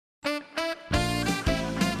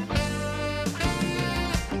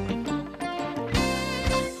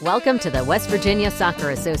Welcome to the West Virginia Soccer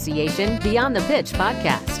Association Beyond the Pitch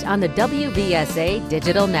podcast on the WVSA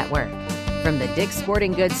Digital Network. From the Dick's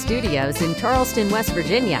Sporting Goods Studios in Charleston, West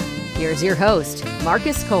Virginia, here's your host,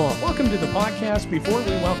 Marcus Cole. Welcome to the podcast. Before we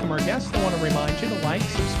welcome our guests, I want to remind you to like,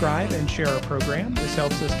 subscribe, and share our program. This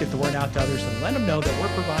helps us get the word out to others and let them know that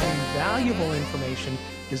we're providing valuable information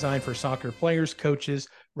designed for soccer players, coaches,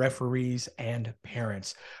 referees, and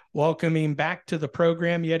parents. Welcoming back to the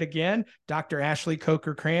program yet again, Dr. Ashley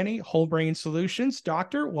Coker-Cranney, Whole Brain Solutions.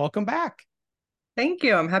 Doctor, welcome back. Thank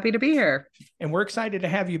you. I'm happy to be here. And we're excited to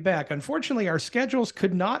have you back. Unfortunately, our schedules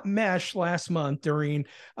could not mesh last month during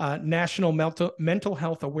National Mental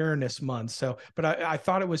Health Awareness Month. But I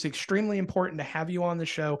thought it was extremely important to have you on the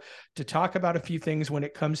show to talk about a few things when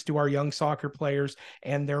it comes to our young soccer players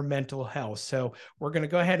and their mental health. So we're going to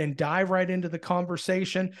go ahead and dive right into the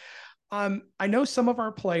conversation. I know some of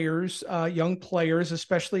our players, young players,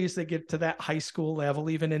 especially as they get to that high school level,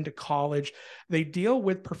 even into college, they deal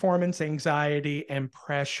with performance anxiety and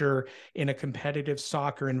pressure in a competitive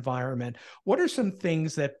soccer environment. What are some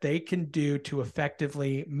things that they can do to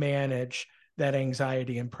effectively manage that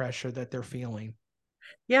anxiety and pressure that they're feeling?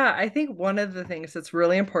 Yeah, I think one of the things that's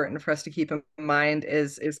really important for us to keep in mind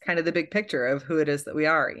is kind of the big picture of who it is that we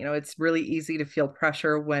are. You know, it's really easy to feel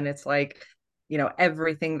pressure when it's like, you know,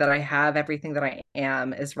 everything that I have, everything that I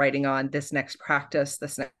am is writing on this next practice,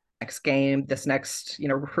 this next game, this next,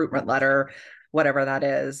 recruitment letter, whatever that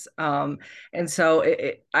is. And so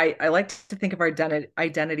I like to think of our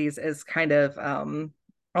identities as kind of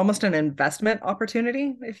almost an investment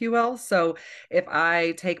opportunity, if you will. So if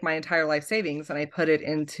I take my entire life savings and I put it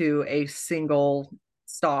into a single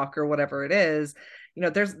stock or whatever it is,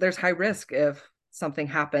 there's high risk if something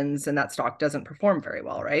happens and that stock doesn't perform very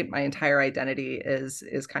well, right? My entire identity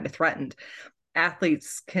is kind of threatened.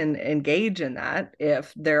 Athletes can engage in that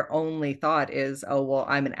if their only thought is, oh, well,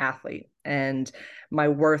 I'm an athlete and my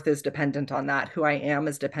worth is dependent on that. Who I am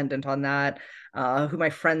is dependent on that. Who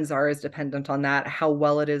my friends are is dependent on that. How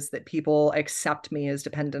well it is that people accept me is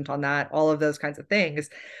dependent on that. All of those kinds of things,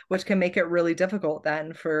 which can make it really difficult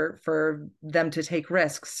then for them to take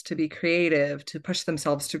risks, to be creative, to push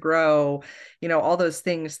themselves to grow, all those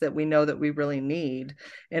things that we know that we really need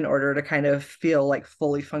in order to kind of feel like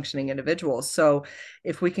fully functioning individuals. So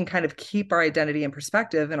if we can kind of keep our identity in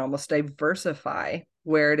perspective and almost diversify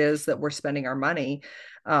where it is that we're spending our money,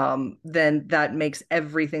 then that makes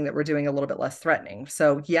everything that we're doing a little bit less threatening.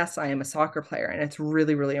 So yes, I am a soccer player, and it's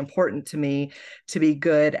really, really important to me to be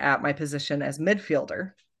good at my position as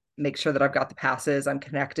midfielder, make sure that I've got the passes, I'm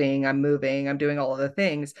connecting, I'm moving, I'm doing all of the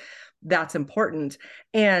things. That's important.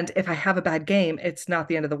 And if I have a bad game, it's not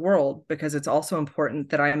the end of the world, because it's also important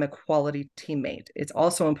that I am a quality teammate. It's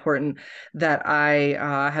also important that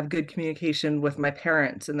I have good communication with my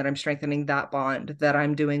parents and that I'm strengthening that bond, that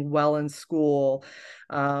I'm doing well in school,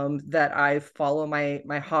 that I follow my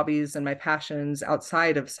hobbies and my passions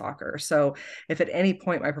outside of soccer. So if at any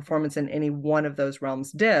point my performance in any one of those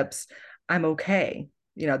realms dips, I'm okay.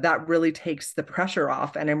 That really takes the pressure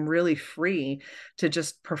off, and I'm really free to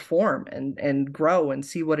just perform and grow and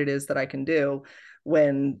see what it is that I can do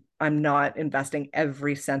when I'm not investing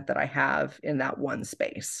every cent that I have in that one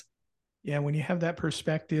space. Yeah, when you have that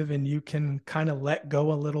perspective and you can kind of let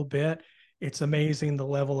go a little bit, it's amazing the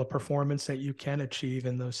level of performance that you can achieve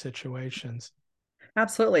in those situations.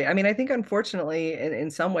 Absolutely. I mean, I think unfortunately, in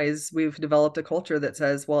some ways, we've developed a culture that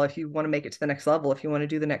says, well, if you want to make it to the next level, if you want to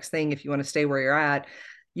do the next thing, if you want to stay where you're at,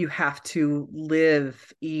 you have to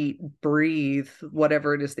live, eat, breathe,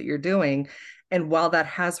 whatever it is that you're doing. And while that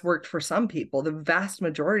has worked for some people, the vast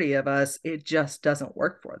majority of us, it just doesn't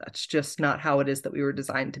work for. That's just not how it is that we were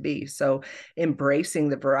designed to be. So embracing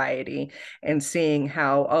the variety and seeing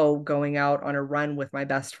how, going out on a run with my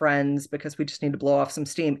best friends because we just need to blow off some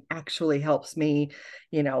steam actually helps me,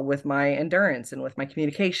 with my endurance and with my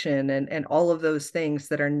communication and all of those things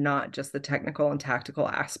that are not just the technical and tactical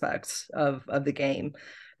aspects of the game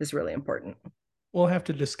is really important. We'll have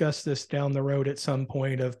to discuss this down the road at some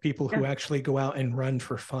point of people who actually go out and run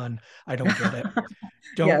for fun. I don't get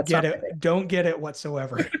it. Don't get it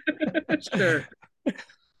whatsoever. Sure.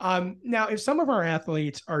 Now, if some of our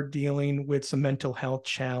athletes are dealing with some mental health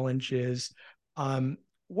challenges,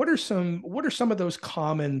 what are some of those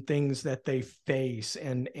common things that they face,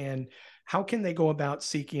 and how can they go about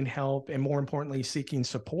seeking help and, more importantly, seeking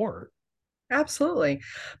support? Absolutely.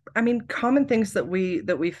 I mean, common things that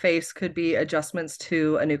we face could be adjustments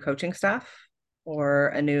to a new coaching staff or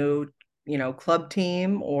a new, club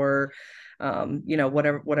team, or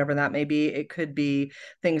whatever that may be. It could be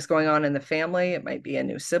things going on in the family. It might be a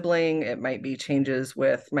new sibling. It might be changes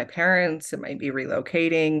with my parents. It might be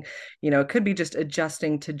relocating. It could be just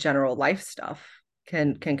adjusting to general life stuff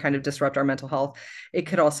can kind of disrupt our mental health. It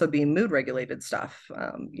could also be mood regulated stuff.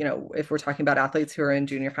 If we're talking about athletes who are in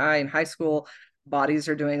junior high and high school, bodies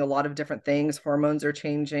are doing a lot of different things. Hormones are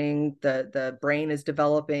changing. The brain is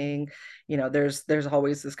developing. There's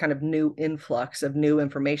always this kind of new influx of new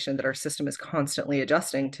information that our system is constantly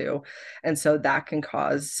adjusting to. And so that can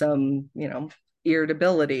cause some,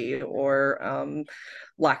 irritability or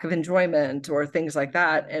lack of enjoyment or things like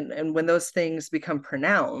that. And when those things become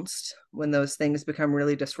pronounced, when those things become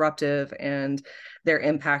really disruptive and they're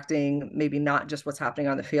impacting maybe not just what's happening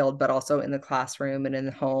on the field, but also in the classroom and in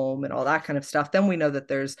the home and all that kind of stuff, then we know that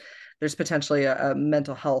there's potentially a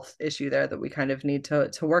mental health issue there that we kind of need to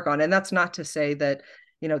work on. And that's not to say that,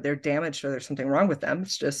 they're damaged or there's something wrong with them.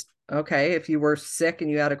 It's just, okay, if you were sick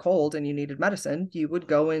and you had a cold and you needed medicine, you would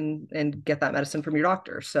go in and get that medicine from your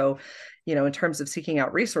doctor. So, in terms of seeking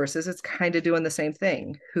out resources, it's kind of doing the same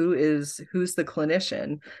thing. Who's the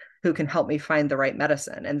clinician who can help me find the right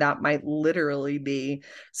medicine? And that might literally be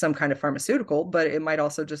some kind of pharmaceutical, but it might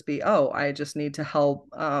also just be, I just need to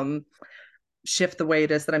help shift the way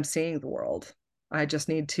it is that I'm seeing the world. I just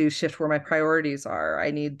need to shift where my priorities are.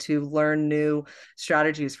 I need to learn new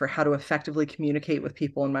strategies for how to effectively communicate with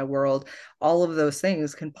people in my world. All of those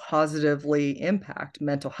things can positively impact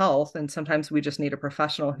mental health. And sometimes we just need a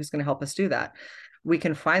professional who's going to help us do that. We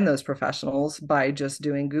can find those professionals by just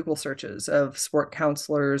doing Google searches of sport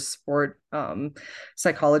counselors, sport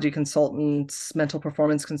psychology consultants, mental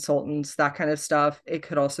performance consultants, that kind of stuff. It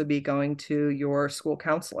could also be going to your school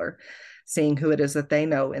counselor, seeing who it is that they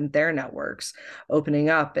know in their networks,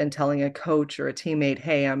 opening up and telling a coach or a teammate,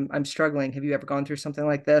 hey, I'm struggling. Have you ever gone through something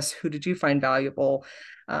like this? Who did you find valuable?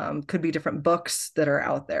 Could be different books that are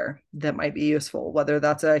out there that might be useful, whether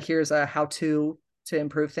that's here's a how-to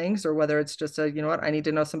improve things, or whether it's just I need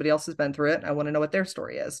to know somebody else has been through it. I want to know what their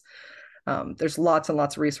story is. There's lots and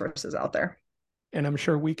lots of resources out there. And I'm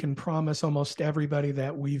sure we can promise almost everybody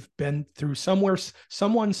that we've been through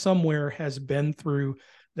someone somewhere has been through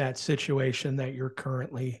that situation that you're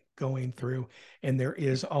currently going through. And there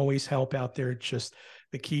is always help out there. Just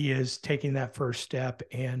the key is taking that first step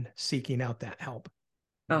and seeking out that help.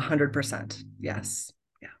 100%. Yes.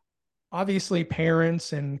 Yeah. Obviously,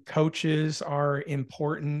 parents and coaches are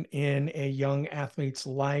important in a young athlete's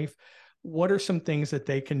life. What are some things that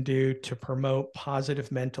they can do to promote positive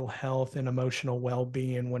mental health and emotional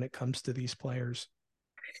well-being when it comes to these players?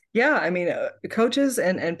 Yeah, I mean, coaches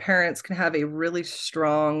and parents can have a really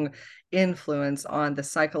strong influence on the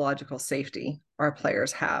psychological safety our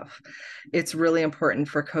players have. It's really important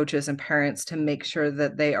for coaches and parents to make sure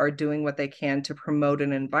that they are doing what they can to promote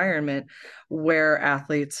an environment where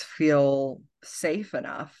athletes feel safe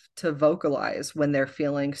enough to vocalize when they're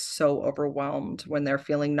feeling so overwhelmed, when they're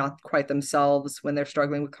feeling not quite themselves, when they're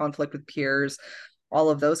struggling with conflict with peers, all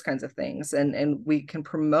of those kinds of things. And we can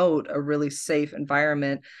promote a really safe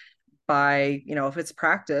environment by, if it's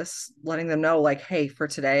practice, letting them know, like, hey, for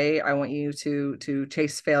today, I want you to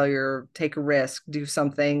chase failure, take a risk, do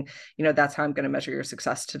something, that's how I'm going to measure your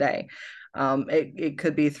success today. It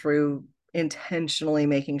could be through intentionally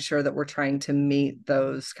making sure that we're trying to meet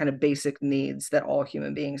those kind of basic needs that all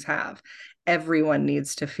human beings have. Everyone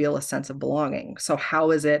needs to feel a sense of belonging. So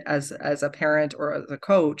how is it as a parent or as a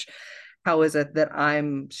coach, how is it that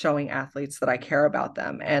I'm showing athletes that I care about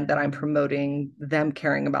them and that I'm promoting them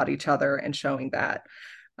caring about each other and showing that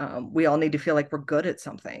we all need to feel like we're good at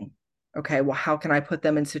something. Okay, well, how can I put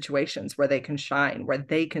them in situations where they can shine, where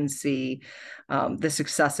they can see the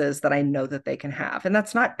successes that I know that they can have? And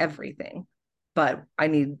that's not everything, but I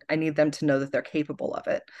need them to know that they're capable of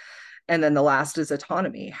it. And then the last is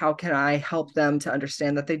autonomy. How can I help them to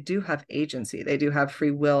understand that they do have agency, they do have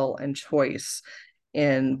free will and choice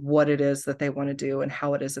in what it is that they want to do and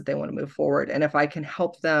how it is that they want to move forward. And if I can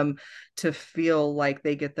help them to feel like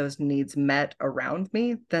they get those needs met around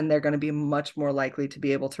me, then they're going to be much more likely to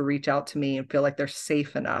be able to reach out to me and feel like they're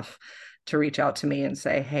safe enough to reach out to me and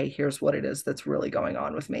say, hey, here's what it is that's really going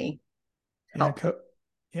on with me.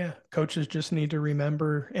 Coaches just need to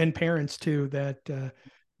remember, and parents too, that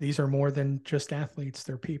these are more than just athletes,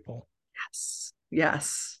 they're people.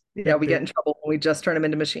 Yes. Yeah, we get in trouble when we just turn them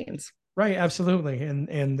into machines. Right, absolutely,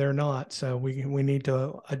 and they're not. So we need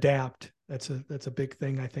to adapt. That's a big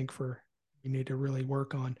thing, I think, we need to really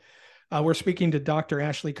work on. We're speaking to Dr.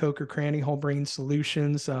 Ashley Coker-Cranney, Whole Brain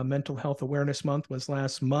Solutions. Mental Health Awareness Month was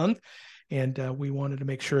last month, And we wanted to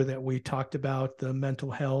make sure that we talked about the mental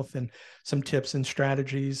health and some tips and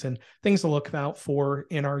strategies and things to look out for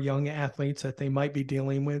in our young athletes that they might be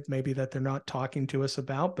dealing with, maybe that they're not talking to us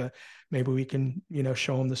about, but maybe we can,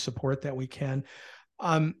 show them the support that we can.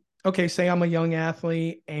 Okay, say I'm a young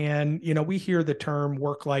athlete and, we hear the term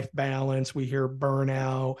work-life balance, we hear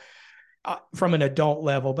burnout from an adult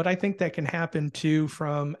level, but I think that can happen too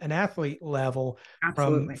from an athlete level,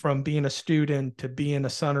 Absolutely. from being a student to being a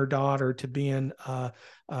son or daughter to being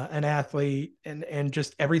an athlete and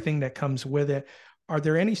just everything that comes with it. Are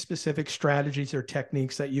there any specific strategies or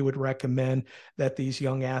techniques that you would recommend that these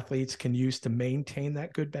young athletes can use to maintain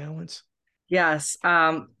that good balance? Yes.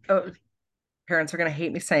 Parents are going to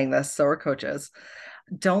hate me saying this, so are coaches.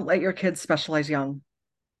 Don't let your kids specialize young.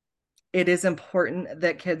 It is important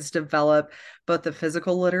that kids develop both the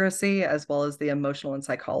physical literacy as well as the emotional and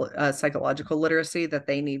psychological literacy that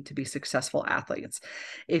they need to be successful athletes.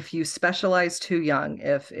 If you specialize too young,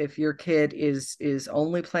 if your kid is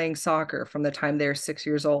only playing soccer from the time they're 6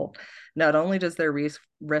 years old, not only does their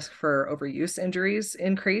risk for overuse injuries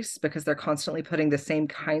increase because they're constantly putting the same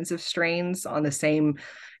kinds of strains on the same,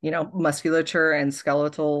 musculature and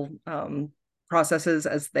skeletal processes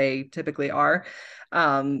as they typically are,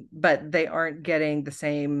 but they aren't getting the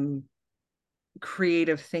same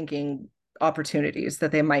creative thinking opportunities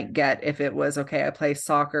that they might get if it was, okay, I play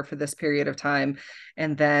soccer for this period of time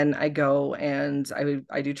and then I go and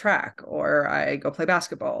I do track or I go play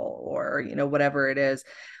basketball or whatever it is.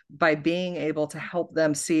 By being able to help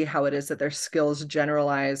them see how it is that their skills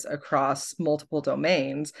generalize across multiple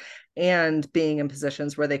domains and being in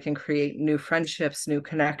positions where they can create new friendships, new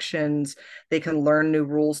connections, they can learn new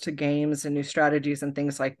rules to games and new strategies and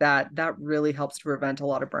things like that, that really helps to prevent a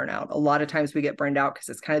lot of burnout. A lot of times we get burned out because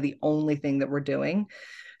it's kind of the only thing that we're doing.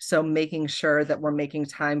 So making sure that we're making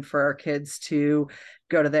time for our kids to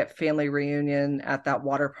go to that family reunion at that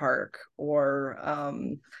water park or,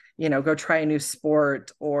 go try a new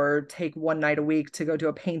sport or take one night a week to go to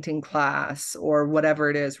a painting class or whatever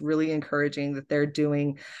it is, really encouraging that they're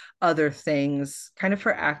doing other things kind of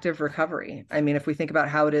for active recovery. I mean, if we think about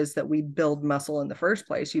how it is that we build muscle in the first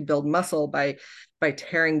place, you build muscle by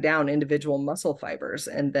tearing down individual muscle fibers,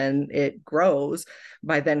 and then it grows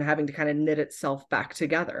by then having to kind of knit itself back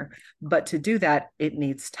together. But to do that, it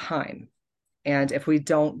needs time. And if we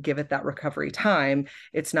don't give it that recovery time,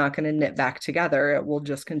 it's not going to knit back together. It will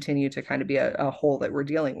just continue to kind of be a hole that we're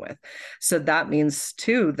dealing with. So that means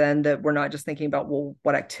too, then, that we're not just thinking about, well,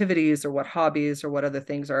 what activities or what hobbies or what other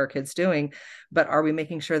things are our kids doing, but are we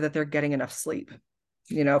making sure that they're getting enough sleep?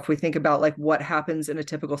 If we think about like what happens in a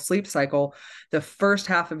typical sleep cycle, the first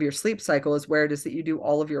half of your sleep cycle is where it is that you do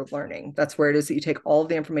all of your learning. That's where it is that you take all of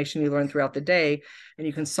the information you learn throughout the day and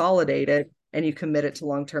you consolidate it and you commit it to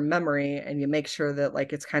long-term memory and you make sure that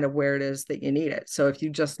like it's kind of where it is that you need it. So if you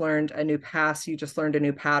just learned a new pass, you just learned a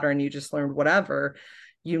new pattern, you just learned whatever,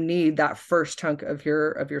 you need that first chunk of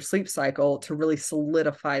your sleep cycle to really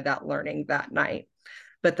solidify that learning that night.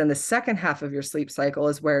 But then the second half of your sleep cycle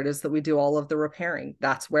is where it is that we do all of the repairing.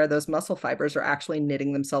 That's where those muscle fibers are actually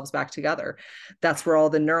knitting themselves back together. That's where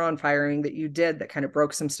all the neuron firing that you did that kind of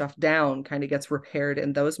broke some stuff down kind of gets repaired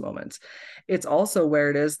in those moments. It's also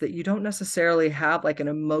where it is that you don't necessarily have like an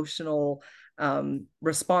emotional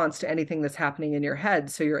response to anything that's happening in your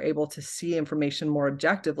head. So you're able to see information more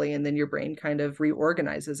objectively, and then your brain kind of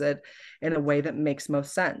reorganizes it in a way that makes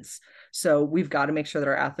most sense. So we've got to make sure that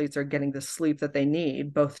our athletes are getting the sleep that they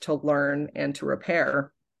need, both to learn and to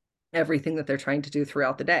repair everything that they're trying to do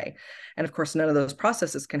throughout the day. And of course, none of those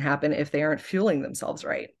processes can happen if they aren't fueling themselves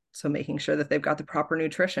right. So making sure that they've got the proper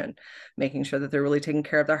nutrition, making sure that they're really taking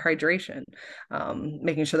care of their hydration,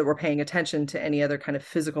 making sure that we're paying attention to any other kind of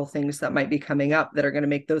physical things that might be coming up that are going to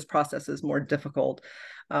make those processes more difficult,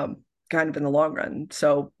 kind of in the long run.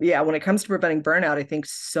 So yeah, when it comes to preventing burnout, I think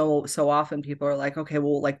so often people are like, okay,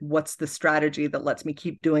 well, like what's the strategy that lets me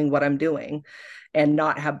keep doing what I'm doing and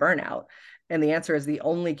not have burnout? And the answer is the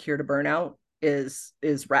only cure to burnout is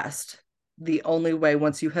rest. The only way,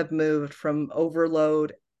 once you have moved from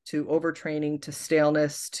overload to overtraining to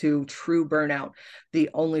staleness to true burnout, the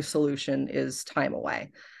only solution is time away.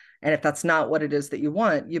 And if that's not what it is that you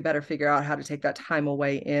want, you better figure out how to take that time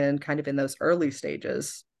away in kind of in those early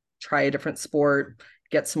stages. Try a different sport,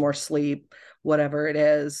 get some more sleep, whatever it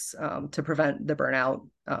is, to prevent the burnout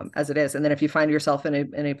as it is. And then if you find yourself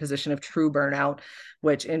in a position of true burnout,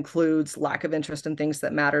 which includes lack of interest in things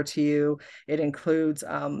that matter to you, it includes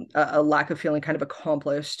a lack of feeling kind of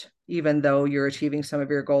accomplished, even though you're achieving some of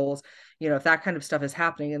your goals. If that kind of stuff is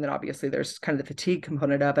happening, and then obviously there's kind of the fatigue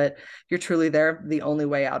component of it, you're truly there. The only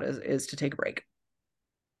way out is to take a break.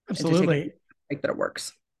 Absolutely. And to take a break that it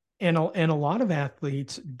works. And a lot of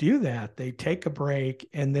athletes do that. They take a break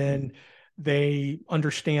and then they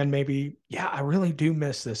understand maybe, yeah, I really do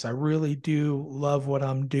miss this. I really do love what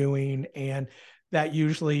I'm doing. And that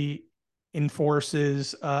usually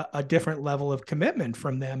enforces a different level of commitment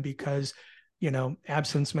from them because,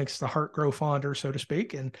 absence makes the heart grow fonder, so to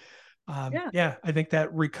speak. And Yeah. yeah, I think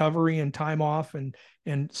that recovery and time off and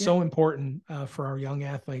Yeah. so important for our young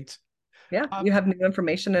athletes. Yeah. Uh, You have new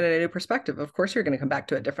information and a new perspective. Of course, you're going to come back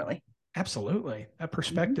to it differently. Absolutely. That Mhm.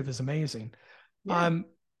 perspective is amazing. Yeah. Um,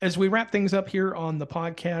 as we wrap things up here on the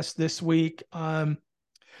podcast this week, I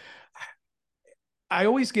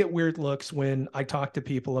always get weird looks when I talk to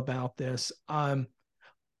people about this.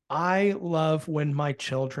 I love when my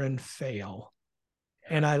children fail,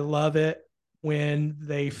 and I love it when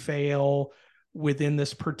they fail within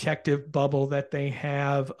this protective bubble that they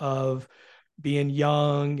have of being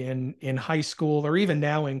young and in high school or even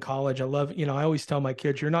now in college. I love, I always tell my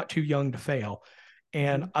kids, you're not too young to fail.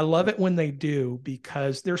 And Mhm. I love it when they do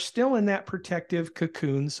because they're still in that protective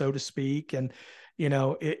cocoon, so to speak. And,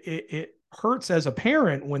 it hurts as a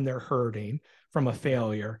parent when they're hurting from a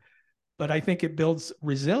failure, but I think it builds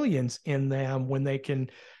resilience in them when they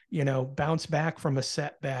can, bounce back from a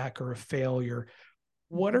setback or a failure.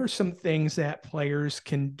 What Mhm. are some things that players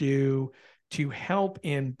can do to help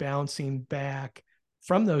in bouncing back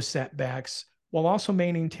from those setbacks while also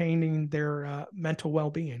maintaining their mental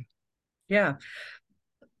well-being? Yeah.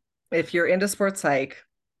 If you're into sports psych,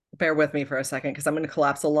 bear with me for a second because I'm going to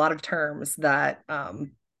collapse a lot of terms that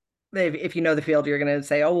if you know the field, you're going to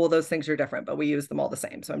say, oh, well, those things are different, but we use them all the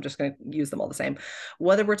same. So I'm just going to use them all the same.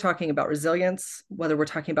 Whether we're talking about resilience, whether we're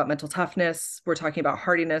talking about mental toughness, we're talking about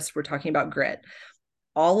hardiness, we're talking about grit,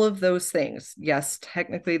 all of those things, yes,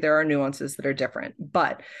 technically there are nuances that are different,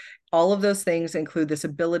 but all of those things include this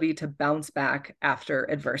ability to bounce back after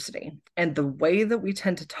adversity. And the way that we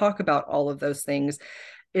tend to talk about all of those things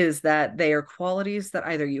is that they are qualities that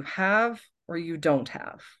either you have or you don't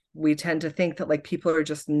have. We tend to think that like people are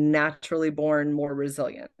just naturally born more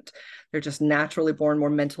resilient. They're just naturally born more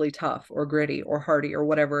mentally tough or gritty or hardy or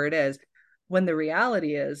whatever it is. When the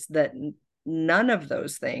reality is that none of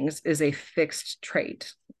those things is a fixed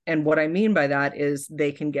trait. And what I mean by that is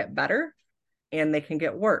they can get better and they can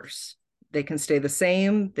get worse. They can stay the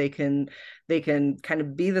same, they can kind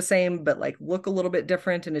of be the same but like look a little bit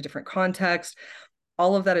different in a different context.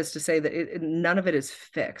 All of that is to say that none of it is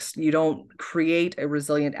fixed. You don't create a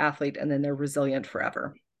resilient athlete and then they're resilient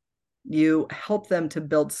forever. You help them to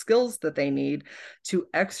build skills that they need to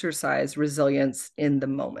exercise resilience in the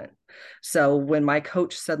moment. So when my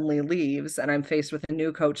coach suddenly leaves and I'm faced with a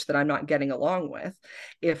new coach that I'm not getting along with,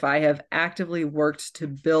 if I have actively worked to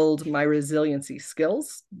build my resiliency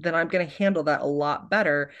skills, then I'm going to handle that a lot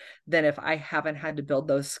better than if I haven't had to build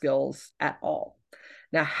those skills at all.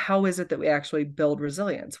 Now, how is it that we actually build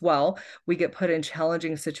resilience? Well, we get put in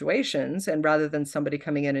challenging situations, and rather than somebody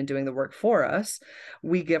coming in and doing the work for us,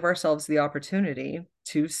 we give ourselves the opportunity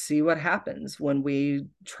to see what happens when we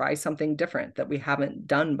try something different that we haven't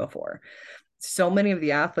done before. So many of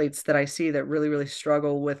the athletes that I see that really, really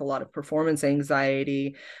struggle with a lot of performance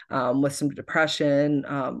anxiety, with some depression,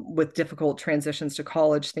 with difficult transitions to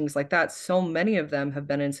college, things like that. So many of them have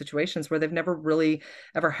been in situations where they've never really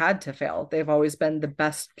ever had to fail. They've always been the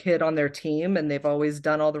best kid on their team and they've always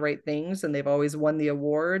done all the right things and they've always won the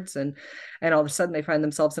awards. And all of a sudden they find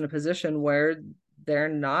themselves in a position where they're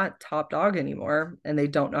not top dog anymore and they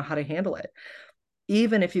don't know how to handle it.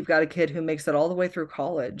 Even if you've got a kid who makes it all the way through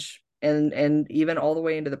college and even all the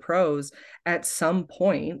way into the pros, at some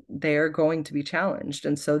point they're going to be challenged.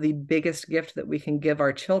 And so the biggest gift that we can give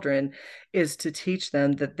our children is to teach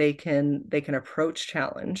them that they can approach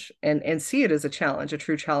challenge and see it as a challenge, a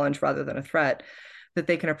true challenge rather than a threat, that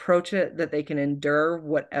they can approach it, that they can endure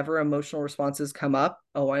whatever emotional responses come up.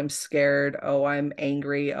 Oh, I'm scared. Oh, I'm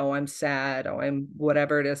angry. Oh, I'm sad. Oh, I'm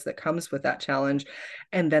whatever it is that comes with that challenge.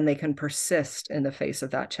 And then they can persist in the face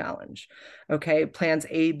of that challenge. Okay. Plans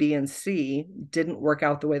A, B, and C didn't work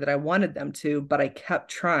out the way that I wanted them to, but I kept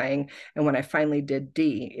trying. And when I finally did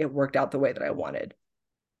D, it worked out the way that I wanted.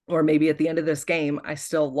 Or maybe at the end of this game, I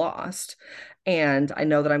still lost. And I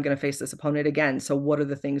know that I'm going to face this opponent again. So, what are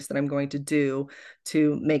the things that I'm going to do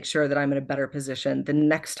to make sure that I'm in a better position the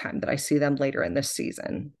next time that I see them later in this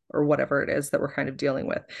season or whatever it is that we're kind of dealing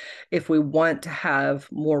with? If we want to have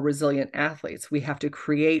more resilient athletes, we have to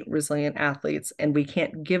create resilient athletes, and we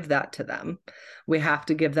can't give that to them. We have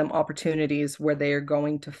to give them opportunities where they are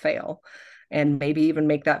going to fail and maybe even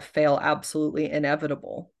make that fail absolutely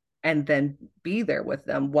inevitable and then be there with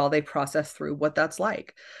them while they process through what that's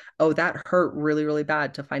like. Oh, that hurt really, really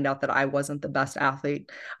bad to find out that I wasn't the best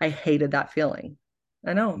athlete. I hated that feeling.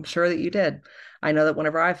 I know. I'm sure that you did. I know that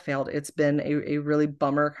whenever I've failed, it's been a really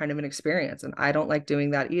bummer kind of an experience. And I don't like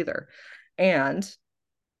doing that either. And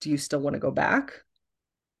do you still want to go back?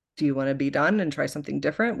 Do you want to be done and try something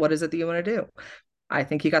different? What is it that you want to do? I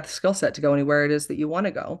think you got the skill set to go anywhere it is that you want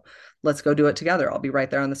to go. Let's go do it together. I'll be right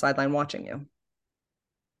there on the sideline watching you.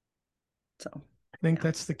 So I think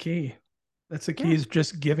that's the key. That's the key, is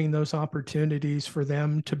just giving those opportunities for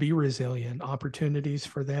them to be resilient, opportunities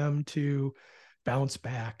for them to bounce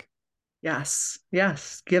back. Yes.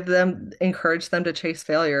 Encourage them to chase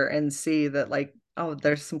failure and see that, like, oh,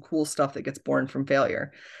 there's some cool stuff that gets born from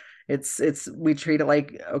failure. We treat it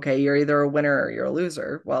like, okay, you're either a winner or you're a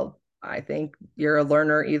loser. Well, I think you're a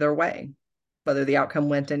learner either way, whether the outcome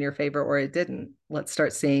went in your favor or it didn't. Let's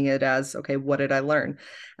start seeing it as, okay, what did I learn?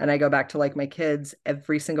 And I go back to, like, my kids,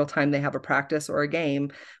 every single time they have a practice or a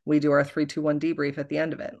game, we do our 3-2-1 debrief at the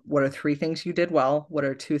end of it. What are 3 things you did well? What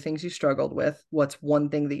are 2 things you struggled with? What's 1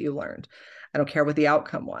 thing that you learned? I don't care what the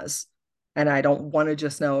outcome was. And I don't want to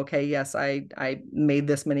just know, okay, yes, I made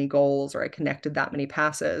this many goals, or I connected that many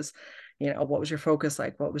passes. What was your focus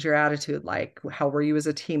like? What was your attitude like? How were you as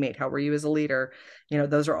a teammate? How were you as a leader?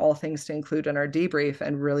 Those are all things to include in our debrief,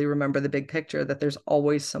 and really remember the big picture, that there's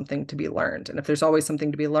always something to be learned. And if there's always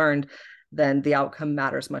something to be learned, then the outcome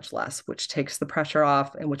matters much less, which takes the pressure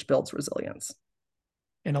off and which builds resilience.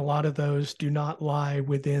 And a lot of those do not lie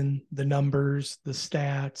within the numbers, the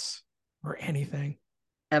stats, or anything.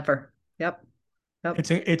 Ever. Yep.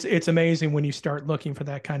 It's amazing when you start looking for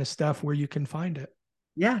that kind of stuff where you can find it.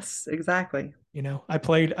 Yes, exactly. I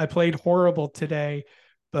played horrible today,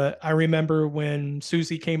 but I remember when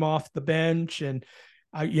Susie came off the bench, and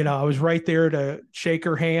I was right there to shake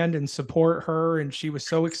her hand and support her, and she was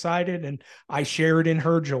so excited, and I shared in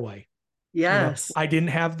her joy. Yes. I didn't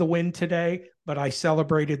have the win today, but I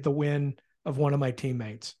celebrated the win of one of my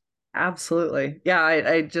teammates. Absolutely. Yeah,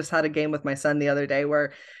 I just had a game with my son the other day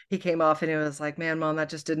where he came off and he was like, man, Mom, that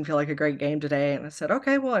just didn't feel like a great game today. And I said,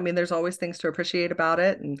 okay, well, I mean, there's always things to appreciate about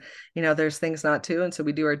it. And, there's things not to. And so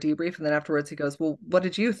we do our debrief. And then afterwards he goes, well, what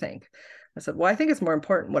did you think? I said, well, I think it's more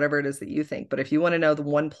important, whatever it is that you think. But if you want to know the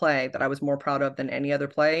one play that I was more proud of than any other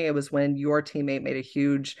play, it was when your teammate made a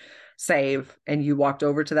huge save and you walked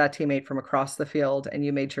over to that teammate from across the field and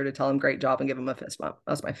you made sure to tell him great job and give him a fist bump.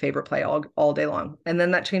 That was my favorite play all day long. And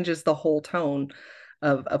then that changes the whole tone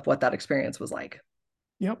of what that experience was like.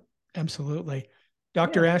 Yep, absolutely.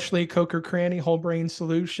 Dr. Ashley Coker-Cranney, Whole Brain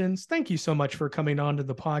Solutions, thank you so much for coming on to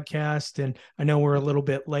the podcast. And I know we're a little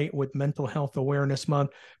bit late with Mental Health Awareness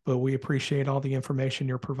Month, but we appreciate all the information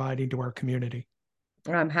you're providing to our community.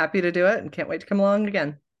 I'm happy to do it and can't wait to come along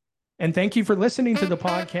again. And thank you for listening to the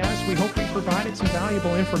podcast. We hope we provided some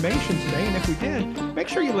valuable information today. And if we did, make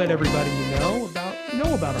sure you let everybody know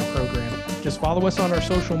about our program. Just follow us on our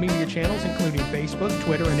social media channels, including Facebook,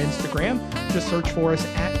 Twitter, and Instagram. Just search for us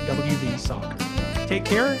at WV Soccer. Take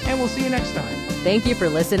care, and we'll see you next time. Thank you for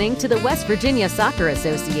listening to the West Virginia Soccer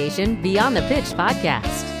Association Beyond the Pitch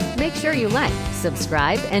podcast. Make sure you like,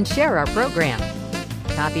 subscribe, and share our program.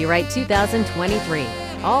 Copyright 2023.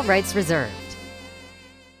 All rights reserved.